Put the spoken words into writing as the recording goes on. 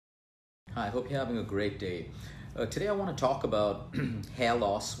Hi, I hope you're having a great day. Today I want to talk about hair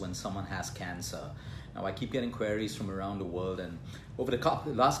loss when someone has cancer. Now, I keep getting queries from around the world, and over the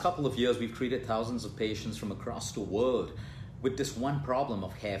last couple of years, we've treated thousands of patients from across the world with this one problem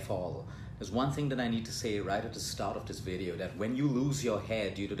of hair fall. There's one thing that I need to say right at the start of this video, that when you lose your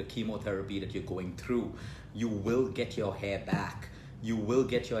hair due to the chemotherapy that you're going through, you will get your hair back. You will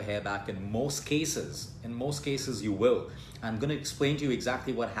get your hair back in most cases. In most cases, you will. I'm going to explain to you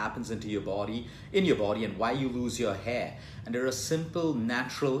exactly what happens in your body, and why you lose your hair. And there are simple,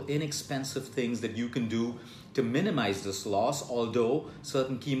 natural, inexpensive things that you can do to minimize this loss, although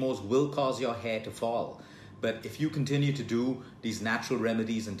certain chemos will cause your hair to fall. But if you continue to do these natural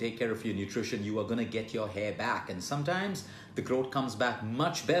remedies and take care of your nutrition, you are going to get your hair back. And sometimes the growth comes back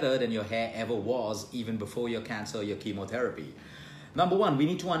much better than your hair ever was, even before your cancer or your chemotherapy. Number one, we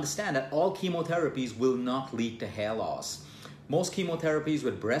need to understand that all chemotherapies will not lead to hair loss. Most chemotherapies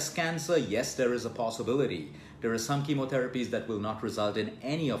with breast cancer, yes, there is a possibility. There are some chemotherapies that will not result in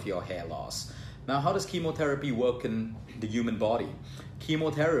any of your hair loss. Now, how does chemotherapy work in the human body?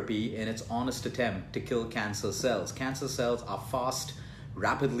 Chemotherapy, in its honest attempt to kill cancer cells. Cancer cells are fast,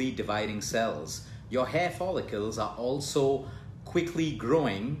 rapidly dividing cells. Your hair follicles are also quickly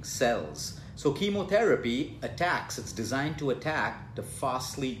growing cells. So chemotherapy it's designed to attack the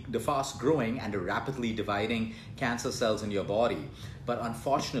fast growing and the rapidly dividing cancer cells in your body. But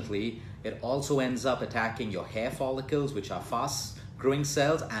unfortunately, it also ends up attacking your hair follicles, which are fast growing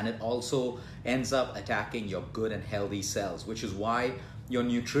cells, and it also ends up attacking your good and healthy cells, which is why your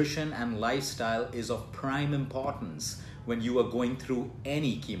nutrition and lifestyle is of prime importance when you are going through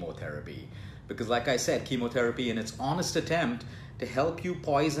any chemotherapy. Because like I said, chemotherapy, in its honest attempt to help you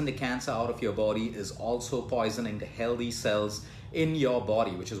poison the cancer out of your body, is also poisoning the healthy cells in your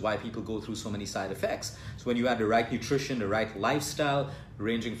body, which is why people go through so many side effects. So when you have the right nutrition, the right lifestyle,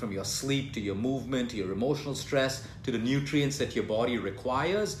 ranging from your sleep to your movement to your emotional stress to the nutrients that your body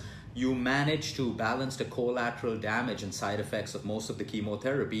requires, you manage to balance the collateral damage and side effects of most of the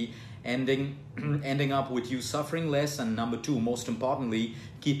chemotherapy, ending up with you suffering less, and number two, most importantly,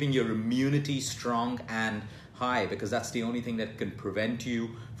 keeping your immunity strong and high, because that's the only thing that can prevent you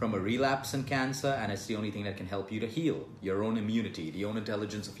from a relapse in cancer, and it's the only thing that can help you to heal your own immunity, the own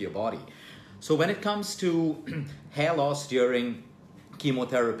intelligence of your body. So when it comes to hair loss during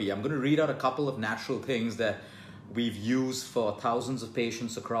chemotherapy, I'm going to read out a couple of natural things that we've used for thousands of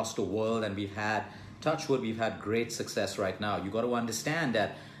patients across the world, and touch wood, we've had great success right now. You got to understand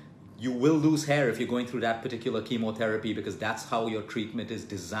that you will lose hair if you're going through that particular chemotherapy, because that's how your treatment is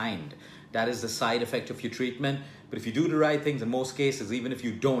designed. That is the side effect of your treatment. But if you do the right things, in most cases, even if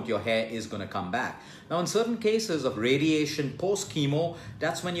you don't, your hair is going to come back. Now, in certain cases of radiation post-chemo,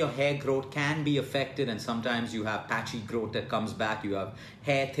 that's when your hair growth can be affected, and sometimes you have patchy growth that comes back. You have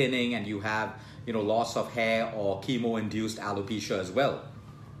hair thinning, and you have loss of hair or chemo-induced alopecia as well.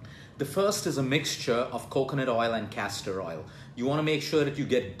 The first is a mixture of coconut oil and castor oil. You want to make sure that you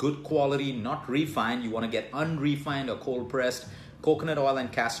get good quality, not refined. You want to get unrefined or cold-pressed coconut oil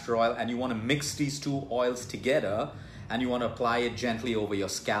and castor oil, and you want to mix these two oils together, and you want to apply it gently over your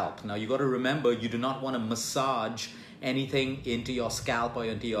scalp. Now, you got to remember, you do not want to massage anything into your scalp or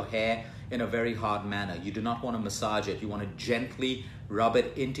into your hair in a very hard manner. You do not want to massage it. You want to gently rub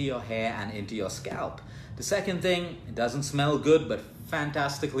it into your hair and into your scalp. The second thing, it doesn't smell good, but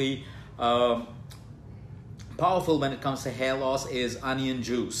fantastically powerful when it comes to hair loss, is onion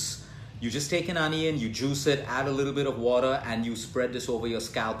juice. You just take an onion, you juice it, add a little bit of water, and you spread this over your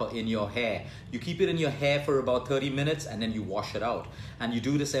scalp or in your hair. You keep it in your hair for about 30 minutes, and then you wash it out. And you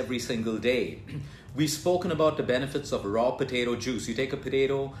do this every single day. We've spoken about the benefits of raw potato juice. You take a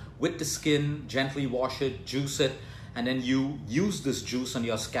potato with the skin, gently wash it, juice it, and then you use this juice on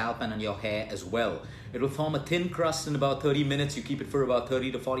your scalp and on your hair as well. It will form a thin crust in about 30 minutes. You keep it for about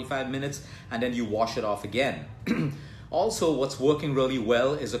 30 to 45 minutes, and then you wash it off again. Also, what's working really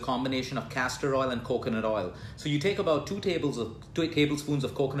well is a combination of castor oil and coconut oil. So you take about 2 tablespoons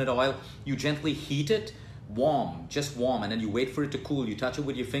of coconut oil, you gently heat it, just warm, and then you wait for it to cool. You touch it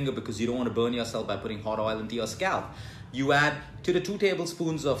with your finger because you don't want to burn yourself by putting hot oil into your scalp. You add to the 2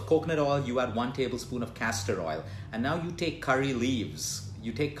 tablespoons of coconut oil, you add 1 tablespoon of castor oil. And now you take curry leaves.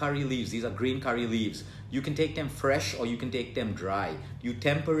 These are green curry leaves. You can take them fresh or you can take them dry. You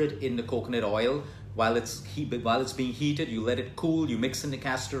temper it in the coconut oil. While it's being heated, you let it cool, you mix in the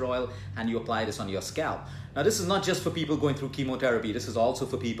castor oil, and you apply this on your scalp. Now, this is not just for people going through chemotherapy. This is also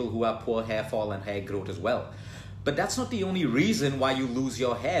for people who have poor hair fall and hair growth as well. But that's not the only reason why you lose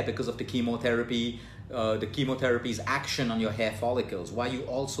your hair because of the chemotherapy's action on your hair follicles. Why you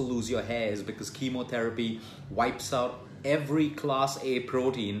also lose your hair is because chemotherapy wipes out every class A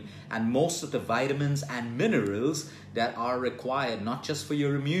protein and most of the vitamins and minerals that are required, not just for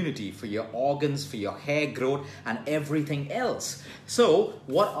your immunity, for your organs, for your hair growth, and everything else. So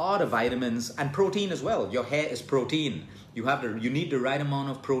what are the vitamins and protein as well? Your hair is protein. You need the right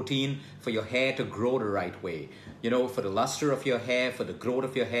amount of protein for your hair to grow the right way. You know, for the luster of your hair, for the growth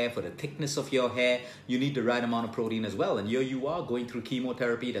of your hair, for the thickness of your hair, you need the right amount of protein as well. And here you are going through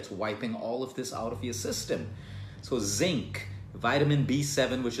chemotherapy that's wiping all of this out of your system. So zinc, vitamin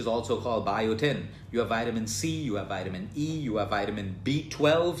B7, which is also called biotin. You have vitamin C, you have vitamin E, you have vitamin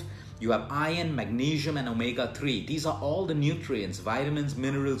B12, you have iron, magnesium, and omega-3. These are all the nutrients, vitamins,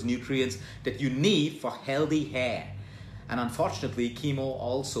 minerals, nutrients that you need for healthy hair. And unfortunately, chemo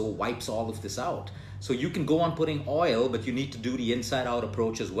also wipes all of this out. So you can go on putting oil, but you need to do the inside-out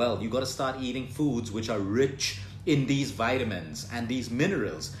approach as well. You got to start eating foods which are rich in these vitamins and these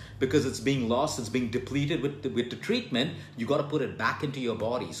minerals, because it's being lost, it's being depleted with the treatment. You got to put it back into your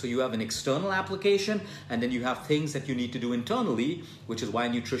body. So you have an external application, and then you have things that you need to do internally, which is why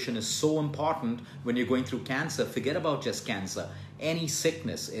nutrition is so important when you're going through cancer. Forget about just cancer. Any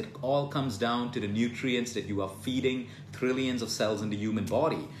sickness, it all comes down to the nutrients that you are feeding trillions of cells in the human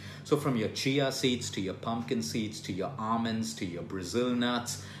body. So from your chia seeds to your pumpkin seeds to your almonds to your Brazil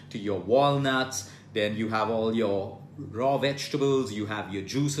nuts to your walnuts, then you have all your raw vegetables, you have your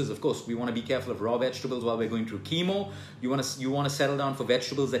juices. Of course, we want to be careful of raw vegetables while we're going through chemo. You want to settle down for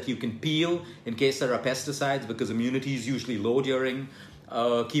vegetables that you can peel in case there are pesticides, because immunity is usually low during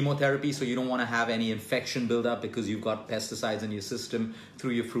chemotherapy, so you don't want to have any infection build up because you've got pesticides in your system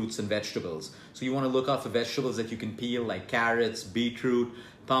through your fruits and vegetables. So you want to look out for vegetables that you can peel, like carrots, beetroot,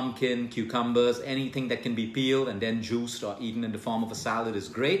 pumpkin, cucumbers. Anything that can be peeled and then juiced or eaten in the form of a salad is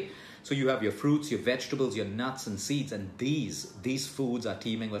great. So you have your fruits, your vegetables, your nuts and seeds, and these foods are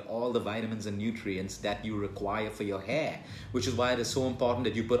teeming with all the vitamins and nutrients that you require for your hair, which is why it is so important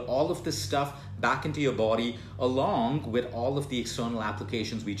that you put all of this stuff back into your body along with all of the external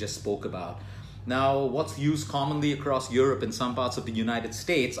applications we just spoke about. Now, what's used commonly across Europe and some parts of the United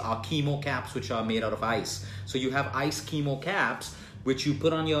States are chemo caps, which are made out of ice. So you have ice chemo caps, which you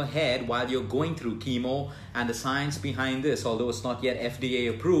put on your head while you're going through chemo. And the science behind this, although it's not yet FDA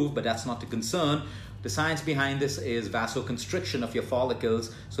approved, but that's not the concern, the science behind this is vasoconstriction of your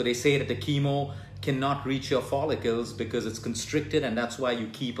follicles. So they say that the chemo cannot reach your follicles because it's constricted, and that's why you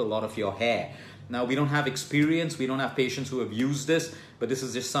keep a lot of your hair. Now, we don't have experience, we don't have patients who have used this, but this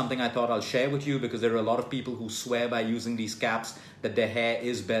is just something I thought I'll share with you, because there are a lot of people who swear by using these caps that their hair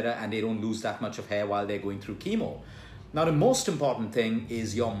is better and they don't lose that much of hair while they're going through chemo. Now, the most important thing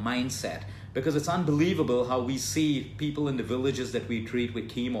is your mindset, because it's unbelievable how we see people in the villages that we treat with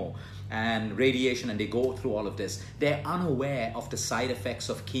chemo and radiation, and they go through all of this. They're unaware of the side effects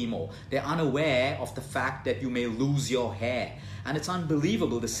of chemo. They're unaware of the fact that you may lose your hair. And it's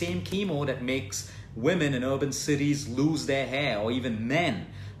unbelievable, the same chemo that makes women in urban cities lose their hair, or even men,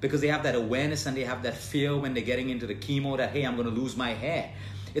 because they have that awareness and they have that fear when they're getting into the chemo that, hey, I'm going to lose my hair.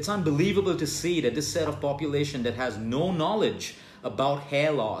 It's unbelievable to see that this set of population that has no knowledge about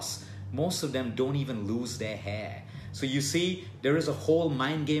hair loss, most of them don't even lose their hair. So you see, there is a whole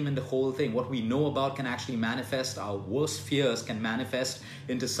mind game in the whole thing. What we know about can actually manifest, our worst fears can manifest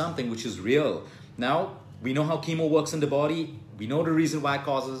into something which is real. Now, we know how chemo works in the body. We know the reason why it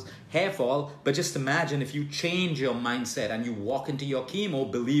causes hair fall, but just imagine if you change your mindset and you walk into your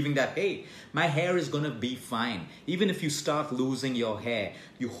chemo believing that, hey, my hair is going to be fine. Even if you start losing your hair,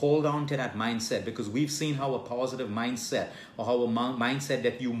 you hold on to that mindset, because we've seen how a positive mindset, or how a mindset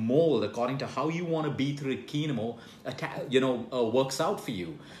that you mold according to how you want to be through chemo, works out for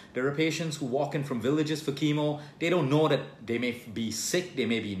you. There are patients who walk in from villages for chemo. They don't know that they may be sick, they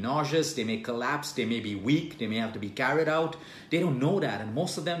may be nauseous, they may collapse, they may be weak, they may have to be carried out. They don't know that, and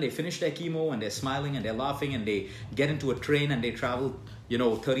most of them, they finish their chemo and they're smiling and they're laughing, and they get into a train and they travel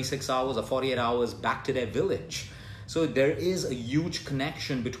 36 hours or 48 hours back to their village. So there is a huge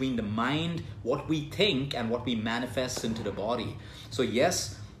connection between the mind, what we think, and what we manifest into the body. So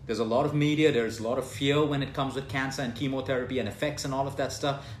yes, there's a lot of media, there's a lot of fear when it comes with cancer and chemotherapy and effects and all of that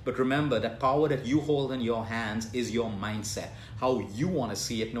stuff. But remember, that power that you hold in your hands is your mindset. How you want to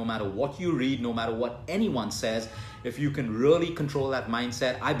see it, no matter what you read, no matter what anyone says. If you can really control that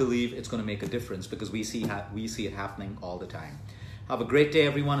mindset, I believe it's going to make a difference, because we see it happening all the time. Have a great day,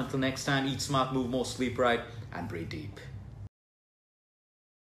 everyone. Until next time, eat smart, move more, sleep right, and breathe deep.